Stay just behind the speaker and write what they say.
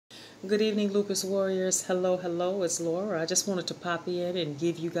Good evening, Lupus Warriors. Hello, hello, it's Laura. I just wanted to pop in and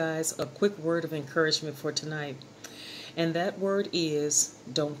give you guys a quick word of encouragement for tonight. And that word is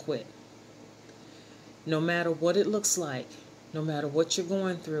don't quit. No matter what it looks like, no matter what you're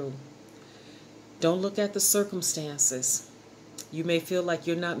going through, don't look at the circumstances. You may feel like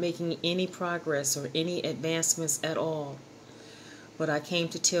you're not making any progress or any advancements at all. But I came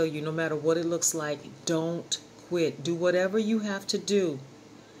to tell you, no matter what it looks like, don't quit. Do whatever you have to do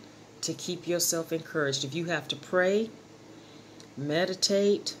to keep yourself encouraged. If you have to pray,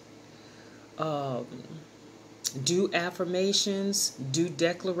 meditate, do affirmations, do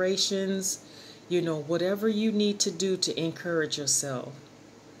declarations, whatever you need to do to encourage yourself,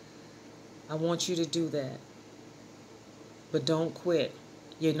 I want you to do that. But don't quit.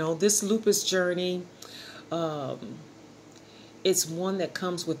 This lupus journey, it's one that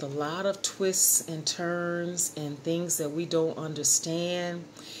comes with a lot of twists and turns and things that we don't understand.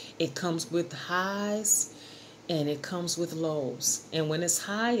 It comes with highs and it comes with lows. And when it's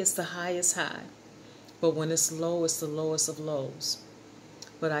high, it's the highest high. But when it's low, it's the lowest of lows.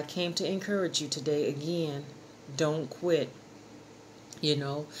 But I came to encourage you today again, don't quit.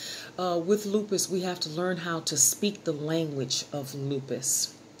 With lupus, we have to learn how to speak the language of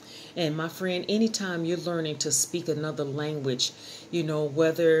lupus. And my friend, anytime you're learning to speak another language,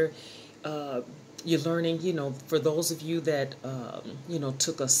 whether you're learning, for those of you that,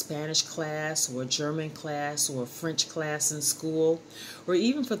 took a Spanish class or a German class or a French class in school, or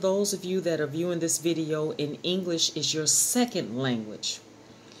even for those of you that are viewing this video and English is your second language,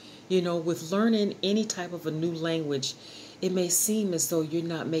 with learning any type of a new language, it may seem as though you're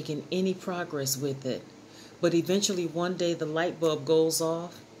not making any progress with it. But eventually one day the light bulb goes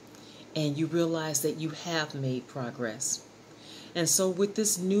off and you realize that you have made progress. And so with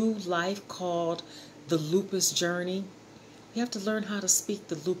this new life called the lupus journey, you have to learn how to speak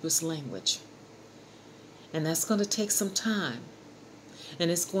the lupus language. And that's going to take some time. And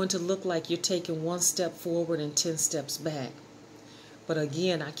it's going to look like you're taking one step forward and 10 steps back. But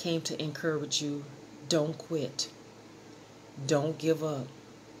again, I came to encourage you, don't quit. Don't give up.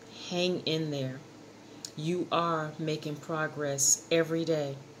 Hang in there. You are making progress every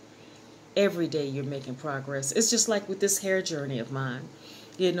day. Every day you're making progress. It's just like with this hair journey of mine.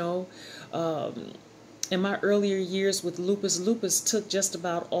 In my earlier years with lupus took just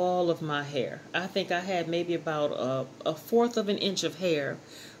about all of my hair. I think I had maybe about a fourth of an inch of hair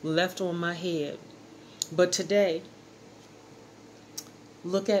left on my head. But today,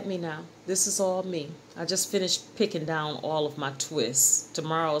 look at me now. This is all me. I just finished picking down all of my twists.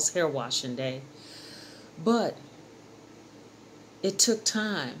 Tomorrow's hair washing day. But it took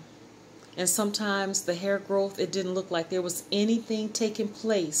time. And sometimes the hair growth, it didn't look like there was anything taking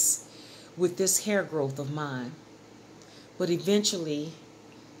place with this hair growth of mine. But eventually,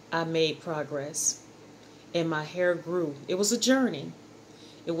 I made progress. And my hair grew. It was a journey.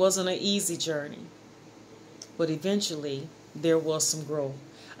 It wasn't an easy journey. But eventually, there was some growth.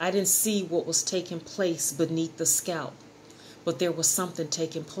 I didn't see what was taking place beneath the scalp. But there was something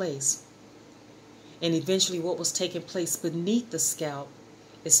taking place. And eventually, what was taking place beneath the scalp,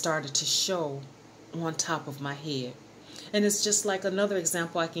 it started to show on top of my head. And it's just like another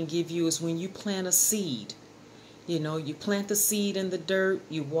example I can give you is when you plant a seed. You plant the seed in the dirt,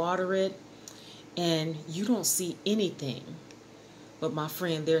 you water it, and you don't see anything. But my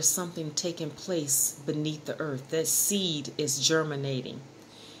friend, there's something taking place beneath the earth. That seed is germinating.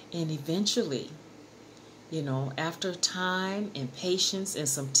 And eventually, after time and patience and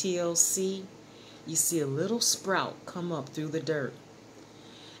some TLC, you see a little sprout come up through the dirt.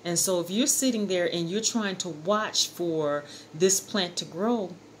 And so if you're sitting there and you're trying to watch for this plant to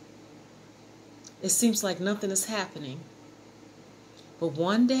grow, it seems like nothing is happening. But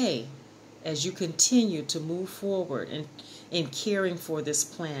one day, as you continue to move forward in caring for this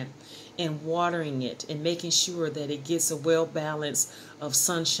plant and watering it and making sure that it gets a well balance of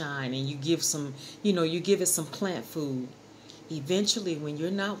sunshine and you give some, you give it some plant food, eventually when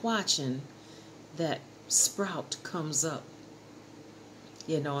you're not watching, that sprout comes up.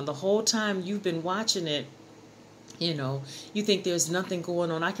 And the whole time you've been watching it, you think there's nothing going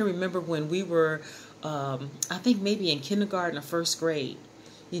on. I can remember when we were, I think maybe in kindergarten or first grade,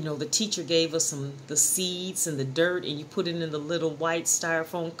 the teacher gave us the seeds and the dirt, and you put it in the little white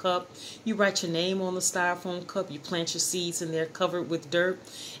styrofoam cup. You write your name on the styrofoam cup. You plant your seeds in there covered with dirt.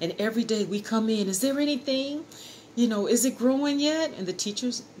 And every day we come in, is there anything? Is it growing yet? And the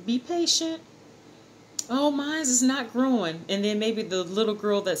teachers, be patient. Oh, mine is not growing. And then maybe the little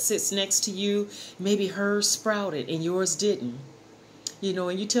girl that sits next to you, maybe hers sprouted and yours didn't.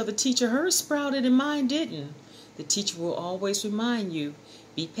 And you tell the teacher hers sprouted and mine didn't. The teacher will always remind you,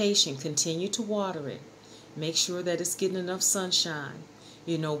 Be patient. Continue to water it. Make sure that it's getting enough sunshine.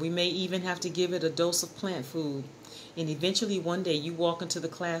 You know, we may even have to give it a dose of plant food. And eventually one day you walk into the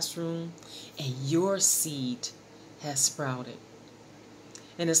classroom and your seed has sprouted.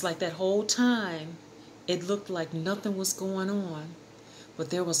 And it's like that whole time it looked like nothing was going on, but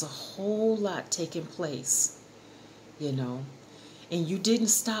there was a whole lot taking place, you know. And you didn't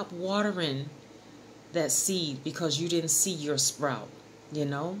stop watering that seed because you didn't see your sprout, you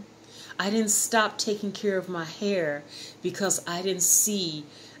know. I didn't stop taking care of my hair because I didn't see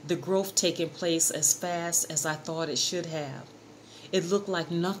the growth taking place as fast as I thought it should have. It looked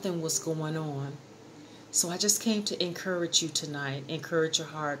like nothing was going on. So I just came to encourage you tonight, encourage your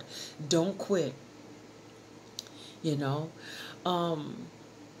heart. Don't quit, you know.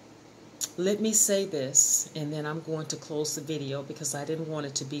 Let me say this, and then I'm going to close the video because I didn't want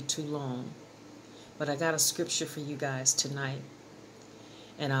it to be too long. But I got a scripture for you guys tonight.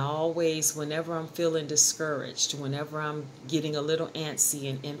 And I always, whenever I'm feeling discouraged, whenever I'm getting a little antsy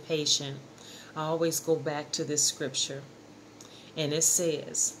and impatient, I always go back to this scripture. And it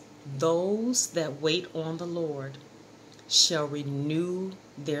says, "Those that wait on the Lord shall renew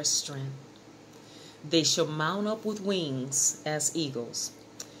their strength. They shall mount up with wings as eagles.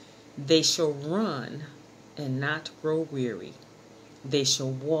 They shall run and not grow weary. They shall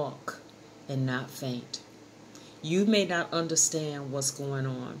walk and not faint." You may not understand what's going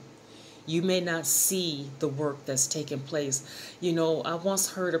on. You may not see the work that's taking place. You know, I once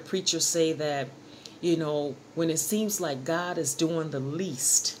heard a preacher say that, you know, when it seems like God is doing the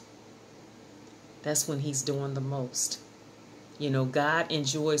least, that's when he's doing the most. You know, God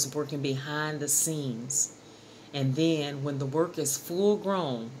enjoys working behind the scenes. And then when the work is full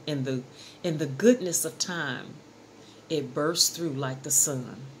grown in the goodness of time, it bursts through like the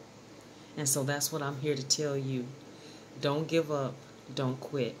sun. And so that's what I'm here to tell you. Don't give up. Don't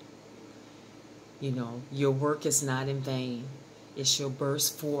quit. You know, your work is not in vain. It shall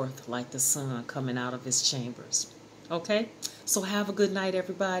burst forth like the sun coming out of his chambers. Okay? So have a good night,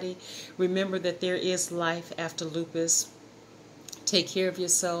 everybody. Remember that there is life after lupus. Take care of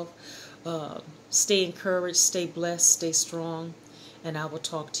yourself. Stay encouraged. Stay blessed. Stay strong. And I will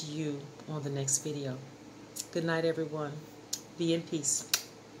talk to you on the next video. Good night, everyone. Be in peace.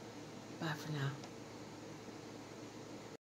 Bye for now.